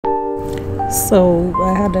So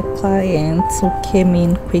I had a client who came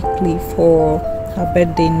in quickly for her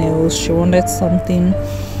birthday nails. She wanted something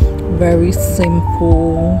very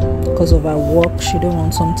simple because of her work. She didn't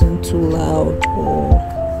want something too loud or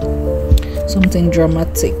something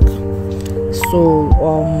dramatic. So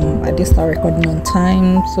I did start recording on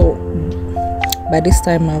time. So by this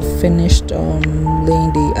time I've finished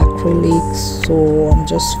laying the acrylics. So I'm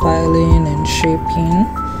just filing and shaping.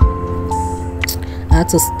 I had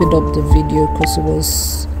to speed up the video because it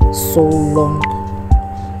was so long,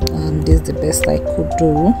 and this is the best I could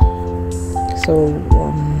do. So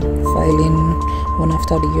filing one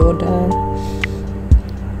after the other.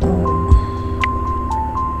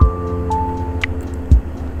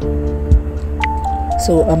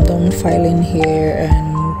 So I'm done filing here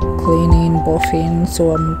and cleaning, buffing.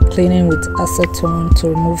 So I'm cleaning with acetone to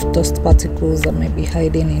remove dust particles that might be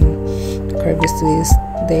hiding in the crevices,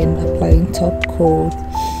 then applying top coat.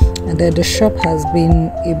 And then the shop has been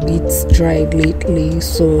a bit dry lately,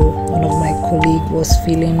 so one of my colleagues was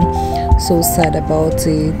feeling so sad about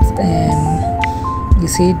it, and you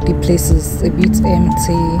see the place is a bit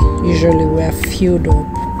empty. Usually we are filled up,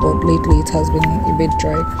 but lately it has been a bit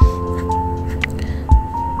dry.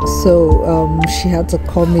 So she had to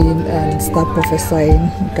come in and start prophesying.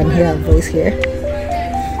 You can hear her voice here.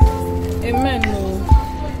 Amen.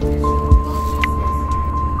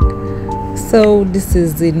 So this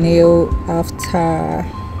is the nail after.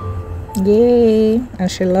 Yay!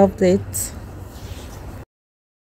 And she loved it.